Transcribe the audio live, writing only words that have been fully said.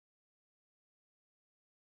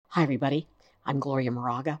Hi, everybody. I'm Gloria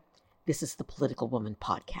Moraga. This is the Political Woman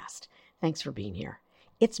Podcast. Thanks for being here.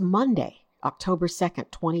 It's Monday, October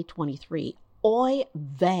 2nd, 2023. Oy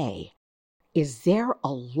vey. Is there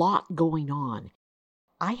a lot going on?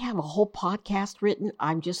 I have a whole podcast written.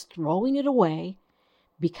 I'm just throwing it away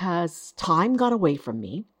because time got away from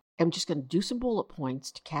me. I'm just going to do some bullet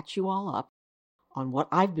points to catch you all up on what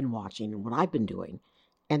I've been watching and what I've been doing.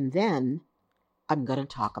 And then I'm going to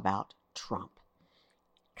talk about Trump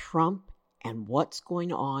and what's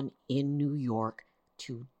going on in New York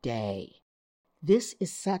today. This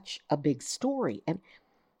is such a big story, and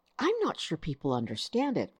I'm not sure people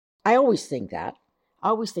understand it. I always think that. I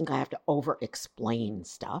always think I have to over-explain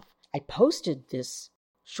stuff. I posted this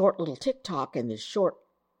short little TikTok and this short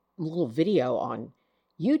little video on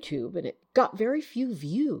YouTube, and it got very few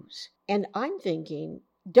views. And I'm thinking,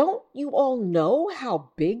 don't you all know how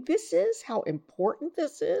big this is, how important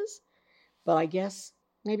this is? But I guess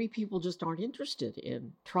maybe people just aren't interested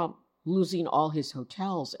in Trump losing all his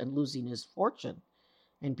hotels and losing his fortune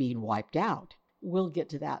and being wiped out. We'll get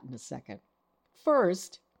to that in a second.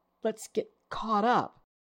 First, let's get caught up.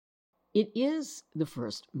 It is the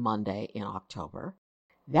first Monday in October.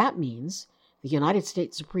 That means the United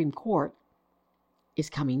States Supreme Court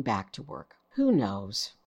is coming back to work. Who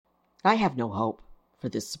knows? I have no hope for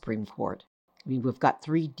this Supreme Court. I mean, we've got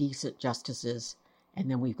 3 decent justices,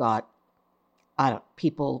 and then we've got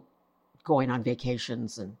people going on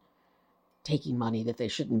vacations and taking money that they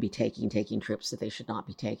shouldn't be taking trips that they should not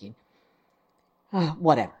be taking.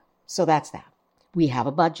 Whatever. So that's that. We have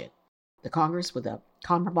a budget. The Congress, with a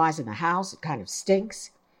compromise in the House, it kind of stinks.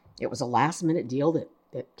 It was a last-minute deal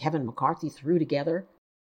that Kevin McCarthy threw together.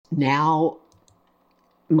 Now,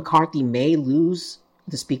 McCarthy may lose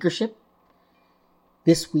the speakership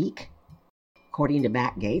this week. According to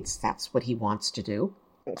Matt Gaetz, that's what he wants to do.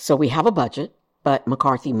 So we have a budget, but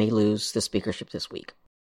McCarthy may lose the speakership this week.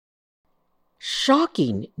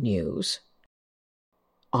 Shocking news.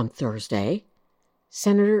 On Thursday,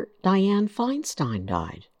 Senator Dianne Feinstein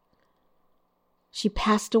died. She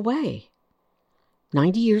passed away.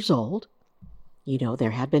 90 years old. You know, there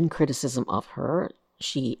had been criticism of her.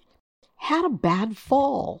 She had a bad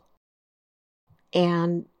fall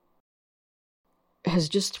and has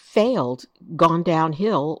just failed, gone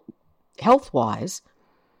downhill health-wise.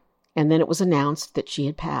 And then it was announced that she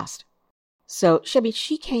had passed. So,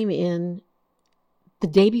 she came in the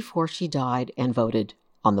day before she died and voted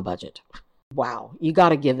on the budget. Wow, you got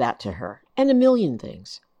to give that to her. And a million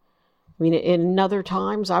things. I mean, in other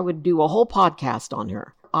times, I would do a whole podcast on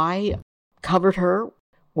her. I covered her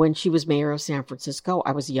when she was mayor of San Francisco.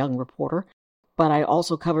 I was a young reporter, but I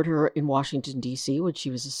also covered her in Washington, D.C. when she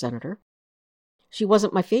was a senator. She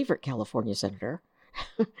wasn't my favorite California senator.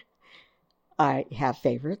 I have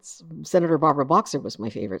favorites. Senator Barbara Boxer was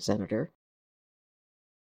my favorite senator.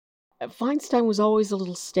 Feinstein was always a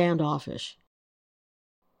little standoffish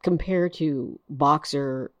compared to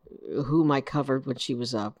Boxer, whom I covered when she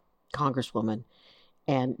was a congresswoman,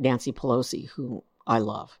 and Nancy Pelosi, whom I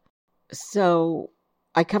love. So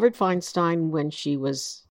I covered Feinstein when she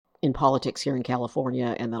was in politics here in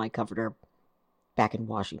California, and then I covered her back in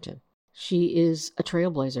Washington. She is a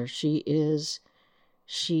trailblazer.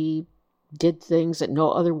 She did things that no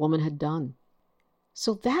other woman had done.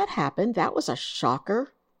 So that happened. That was a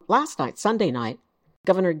shocker. Last night, Sunday night,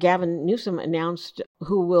 Governor Gavin Newsom announced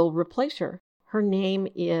who will replace her. Her name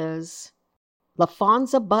is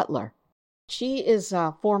LaFonza Butler. She is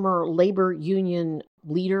a former labor union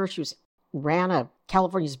leader. She ran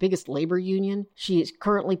California's biggest labor union. She is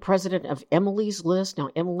currently president of Emily's List. Now,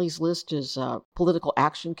 Emily's List is a political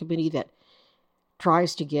action committee that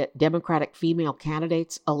tries to get Democratic female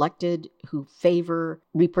candidates elected who favor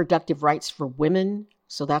reproductive rights for women.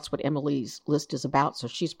 So that's what Emily's List is about. So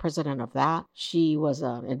she's president of that. She was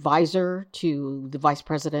an advisor to the Vice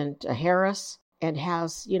President Harris and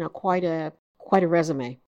has, quite a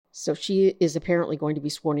resume. So she is apparently going to be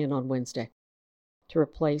sworn in on Wednesday to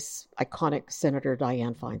replace iconic Senator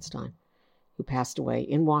Dianne Feinstein, who passed away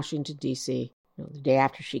in Washington, D.C., the day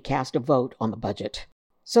after she cast a vote on the budget.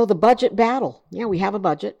 So the budget battle. Yeah, we have a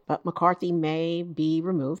budget, but McCarthy may be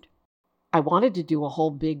removed. I wanted to do a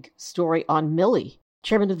whole big story on Milley.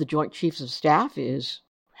 Chairman of the Joint Chiefs of Staff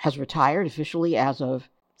has retired officially as of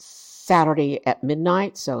Saturday at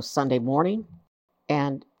midnight, so Sunday morning.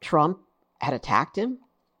 And Trump had attacked him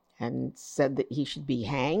and said that he should be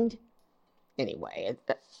hanged. Anyway,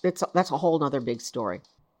 that's a whole nother big story.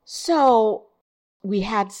 So we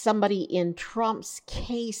had somebody in Trump's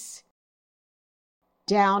case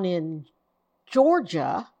down in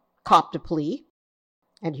Georgia copped a plea,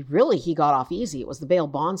 and he got off easy. It was the bail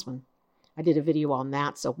bondsman. I did a video on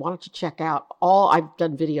that. So why don't you check out I've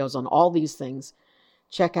done videos on all these things.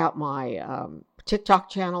 Check out my TikTok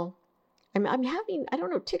channel. I'm having, I don't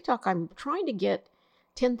know, TikTok, I'm trying to get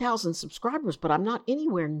 10,000 subscribers, but I'm not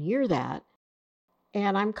anywhere near that.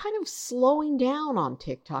 And I'm kind of slowing down on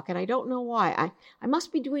TikTok, and I don't know why. I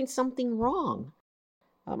must be doing something wrong.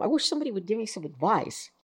 I wish somebody would give me some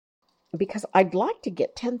advice, because I'd like to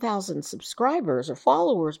get 10,000 subscribers or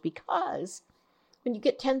followers, because when you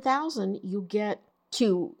get 10,000, you get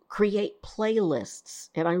to create playlists.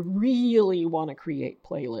 And I really want to create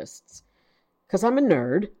playlists because I'm a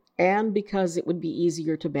nerd and because it would be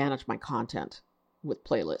easier to manage my content with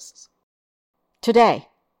playlists. Today,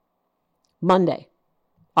 Monday,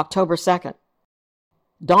 October 2nd,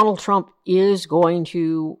 Donald Trump is going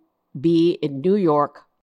to be in New York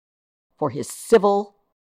for his civil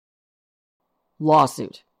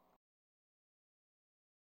lawsuit.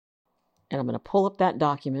 And I'm going to pull up that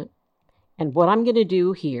document. And what I'm going to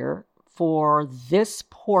do here for this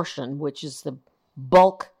portion, which is the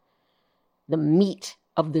bulk, the meat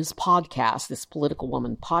of this podcast, this Political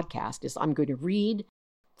Woman podcast, is I'm going to read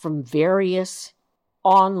from various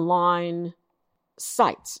online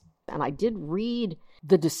sites. And I did read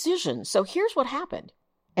the decision. So here's what happened.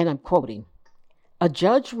 And I'm quoting. A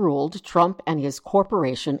judge ruled Trump and his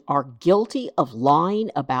corporation are guilty of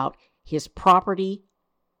lying about his property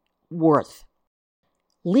worth.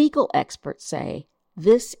 Legal experts say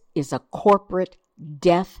this is a corporate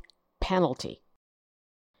death penalty.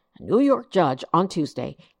 A New York judge on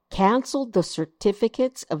Tuesday canceled the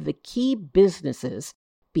certificates of the key businesses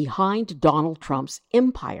behind Donald Trump's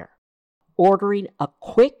empire, ordering a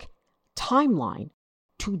quick timeline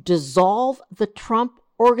to dissolve the Trump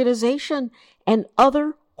Organization and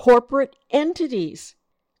other corporate entities.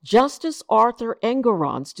 Justice Arthur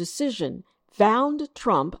Engoron's decision found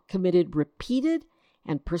Trump committed repeated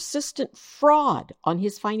and persistent fraud on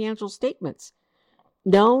his financial statements,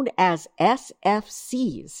 known as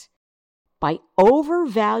SFCs, by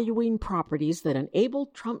overvaluing properties that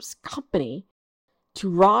enabled Trump's company to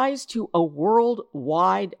rise to a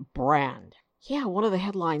worldwide brand. Yeah, one of the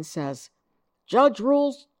headlines says, Judge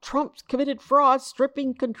rules Trump's committed fraud,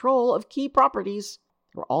 stripping control of key properties.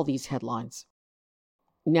 There were all these headlines.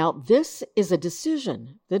 Now, this is a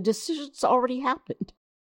decision. The decision's already happened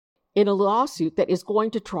in a lawsuit that is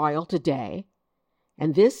going to trial today.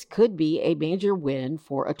 And this could be a major win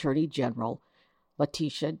for Attorney General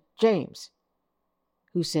Letitia James,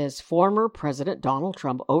 who says former President Donald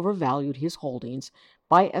Trump overvalued his holdings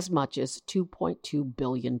by as much as $2.2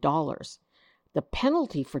 billion. The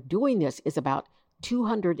penalty for doing this is about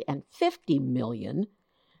 $250 million.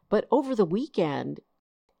 But over the weekend,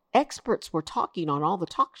 experts were talking on all the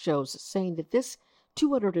talk shows saying that this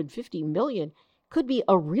 $250 million could be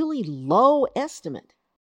a really low estimate.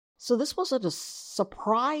 So this wasn't a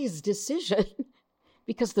surprise decision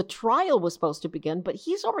because the trial was supposed to begin, but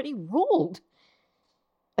he's already ruled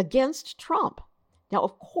against Trump. Now,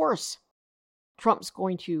 of course, Trump's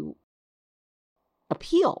going to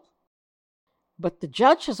appeal, but the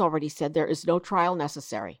judge has already said there is no trial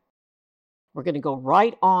necessary. We're going to go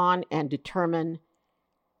right on and determine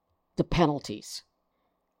the penalties.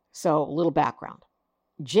 So, a little background.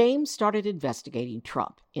 James started investigating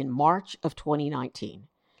Trump in March of 2019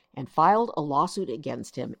 and filed a lawsuit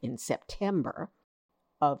against him in September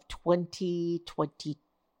of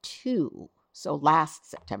 2022, so last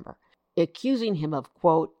September, accusing him of,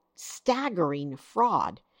 quote, staggering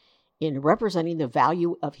fraud in representing the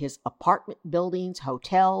value of his apartment buildings,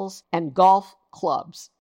 hotels, and golf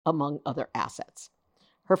clubs, among other assets.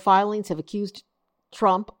 Her filings have accused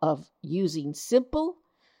Trump of using simple,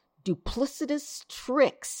 duplicitous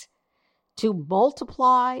tricks to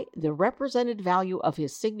multiply the represented value of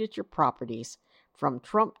his signature properties from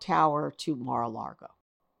Trump Tower to Mar-a-Lago.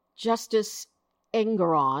 Justice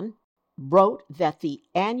Engoron wrote that the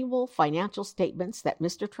annual financial statements that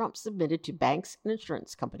Mr. Trump submitted to banks and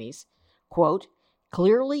insurance companies, quote,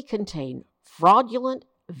 clearly contain fraudulent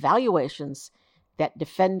valuations that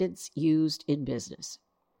defendants used in business.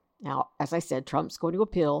 Now, as I said, Trump's going to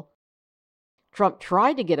appeal. Trump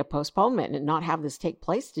tried to get a postponement and not have this take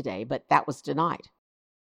place today, but that was denied.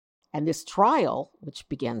 And this trial, which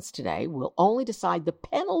begins today, will only decide the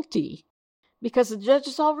penalty because the judge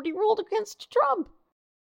has already ruled against Trump.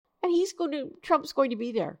 And Trump's going to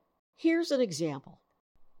be there. Here's an example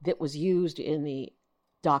that was used in the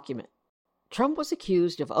document. Trump was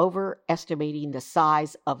accused of overestimating the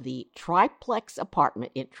size of the triplex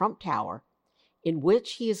apartment in Trump Tower in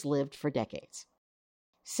which he has lived for decades,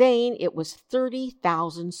 saying it was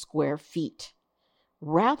 30,000 square feet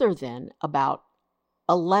rather than about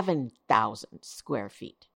 11,000 square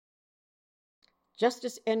feet.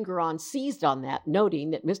 Justice Engoron seized on that,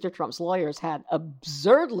 noting that Mr. Trump's lawyers had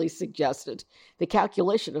absurdly suggested the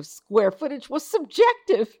calculation of square footage was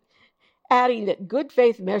subjective, adding that good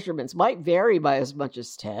faith measurements might vary by as much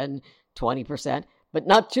as 10, 20%, but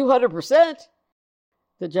not 200%.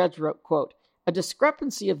 The judge wrote, quote, "A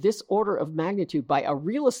discrepancy of this order of magnitude by a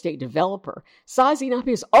real estate developer sizing up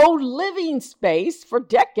his own living space for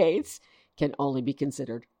decades can only be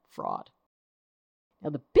considered fraud." Now,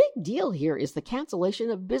 the big deal here is the cancellation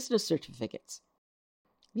of business certificates.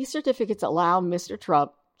 These certificates allow Mr.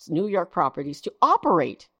 Trump's New York properties to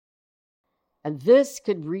operate. And this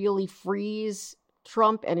could really freeze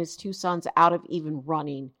Trump and his two sons out of even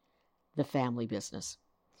running the family business.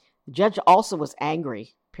 The judge also was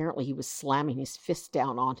angry. Apparently, he was slamming his fist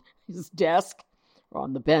down on his desk or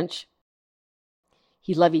on the bench.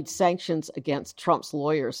 He levied sanctions against Trump's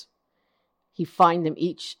lawyers. He fined them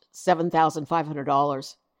each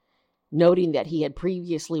 $7,500, noting that he had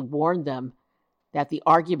previously warned them that the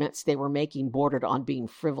arguments they were making bordered on being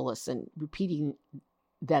frivolous and repeating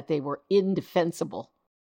that they were indefensible.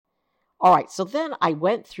 All right, so then I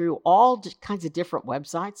went through all kinds of different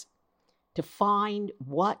websites to find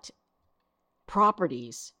what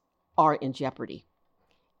properties are in jeopardy.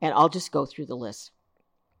 And I'll just go through the list.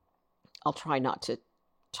 I'll try not to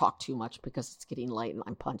talk too much because it's getting late and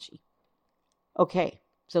I'm punchy. Okay,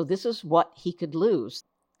 so this is what he could lose.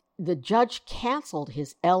 The judge canceled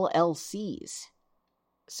his LLCs.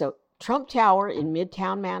 So Trump Tower in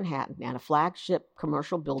Midtown Manhattan and a flagship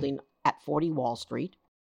commercial building at 40 Wall Street.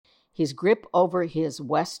 His grip over his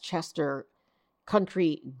Westchester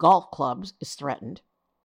Country Golf Clubs is threatened.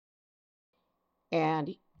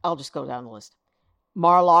 And I'll just go down the list.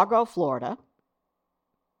 Mar-a-Lago, Florida.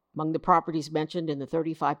 Among the properties mentioned in the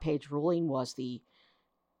 35-page ruling was the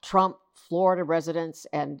Trump Florida residence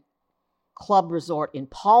and club resort in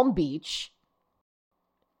Palm Beach.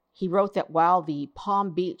 He wrote that while the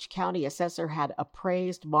Palm Beach County assessor had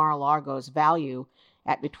appraised Mar-a-Lago's value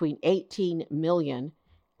at between $18 million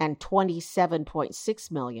and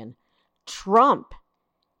 $27.6 million, Trump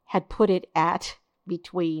had put it at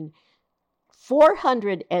between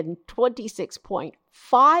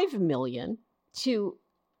 $426.5 million to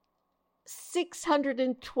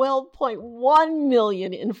 $612.1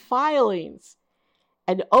 million in filings,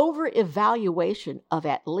 an over-evaluation of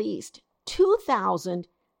at least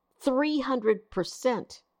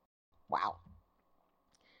 2,300%. Wow.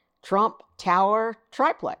 Trump Tower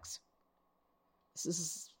Triplex. This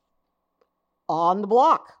is on the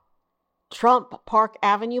block. Trump Park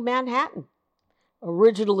Avenue, Manhattan.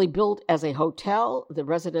 Originally built as a hotel, the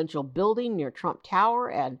residential building near Trump Tower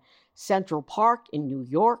and Central Park in New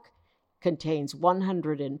York contains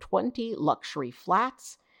 120 luxury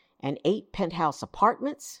flats and 8 penthouse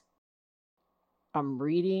apartments. I'm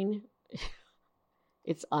reading.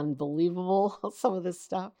 It's unbelievable, some of this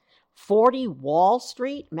stuff. 40 Wall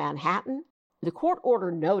Street, Manhattan. The court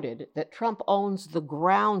order noted that Trump owns the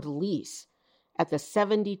ground lease at the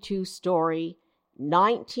 72-story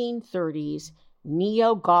 1930s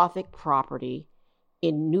neo-Gothic property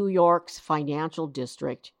in New York's financial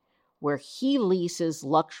district, where he leases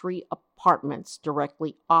luxury apartments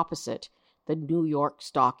directly opposite the New York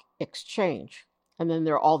Stock Exchange. And then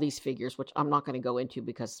there are all these figures, which I'm not going to go into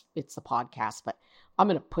because it's a podcast, but I'm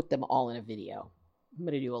going to put them all in a video. I'm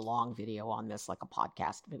going to do a long video on this, like a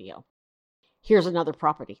podcast video. Here's another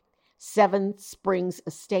property. Seven Springs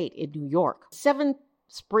Estate in New York. Seven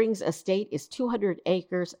Springs Estate is 200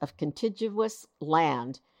 acres of contiguous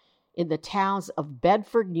land in the towns of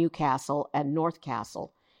Bedford, Newcastle, and North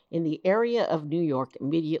Castle, in the area of New York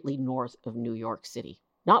immediately north of New York City.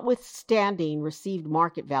 Notwithstanding received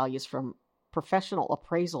market values from professional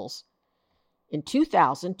appraisals in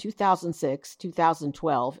 2000, 2006,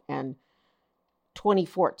 2012, and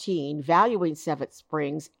 2014, valuing Seven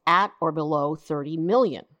Springs at or below $30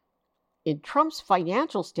 million. In Trump's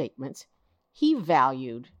financial statements, he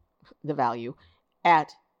valued the value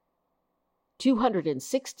at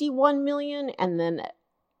 $261 million and then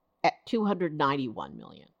at $291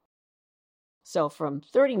 million. So from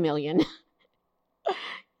 $30 million,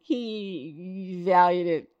 he valued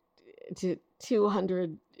it to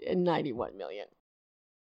 $291 million.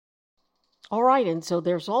 All right, and so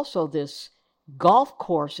there's also this golf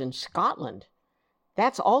course in Scotland.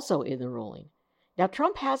 That's also in the ruling. Now,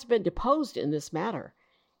 Trump has been deposed in this matter,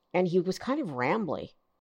 and he was kind of rambly.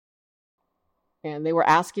 And they were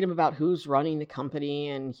asking him about who's running the company,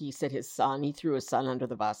 and he said his son. He threw his son under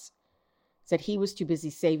the bus. Said he was too busy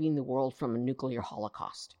saving the world from a nuclear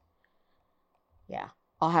holocaust. Yeah,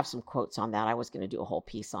 I'll have some quotes on that. I was going to do a whole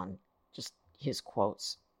piece on just his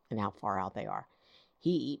quotes and how far out they are.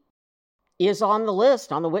 He is on the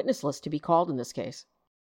list, on the witness list to be called in this case.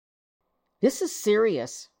 This is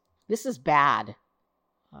serious. This is bad.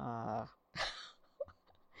 I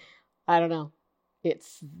don't know.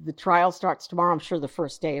 The trial starts tomorrow. I'm sure the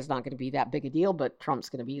first day is not going to be that big a deal, but Trump's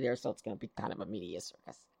going to be there, so it's going to be kind of a media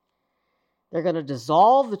circus. They're going to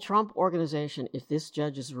dissolve the Trump organization if this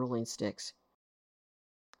judge's ruling sticks.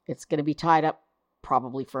 It's going to be tied up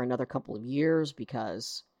probably for another couple of years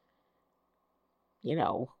because,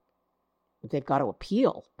 they've got to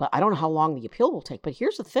appeal. But I don't know how long the appeal will take. But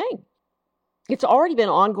here's the thing. It's already been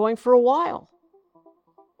ongoing for a while.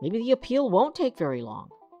 Maybe the appeal won't take very long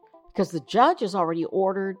because the judge has already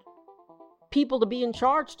ordered people to be in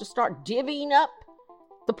charge to start divvying up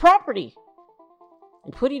the property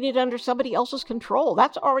and putting it under somebody else's control. They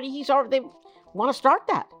want to start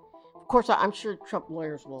that. Of course, I'm sure Trump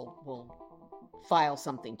lawyers will file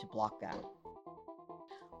something to block that.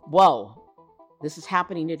 Whoa, this is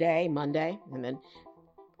happening today, Monday, and then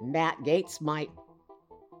Matt Gaetz might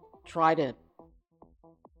try to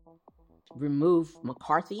remove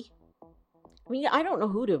McCarthy. I mean, I don't know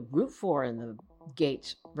who to root for in the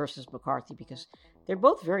Gaetz versus McCarthy because they're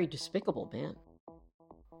both very despicable men.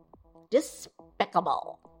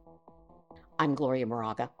 Despicable. I'm Gloria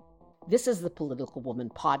Moraga. This is the Political Woman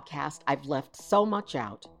podcast. I've left so much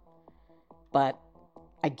out, but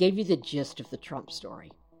I gave you the gist of the Trump story.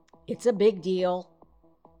 It's a big deal.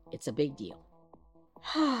 It's a big deal.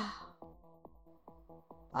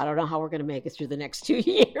 I don't know how we're going to make it through the next 2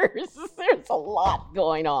 years. There's a lot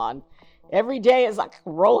going on. Every day is like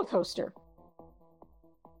a roller coaster.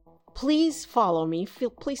 Please follow me.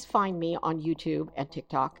 Please find me on YouTube and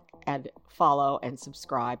TikTok and follow and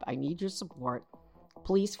subscribe. I need your support.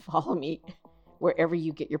 Please follow me wherever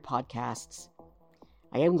you get your podcasts.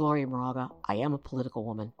 I am Gloria Moraga. I am a political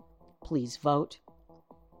woman. Please vote.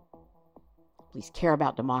 Please care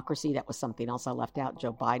about democracy. That was something else I left out.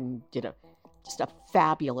 Joe Biden did just a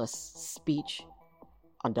fabulous speech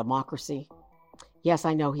on democracy. Yes,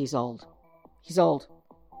 I know he's old. He's old.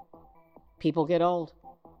 People get old.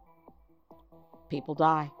 People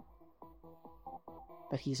die.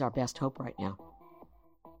 But he's our best hope right now.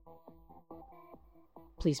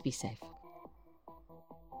 Please be safe.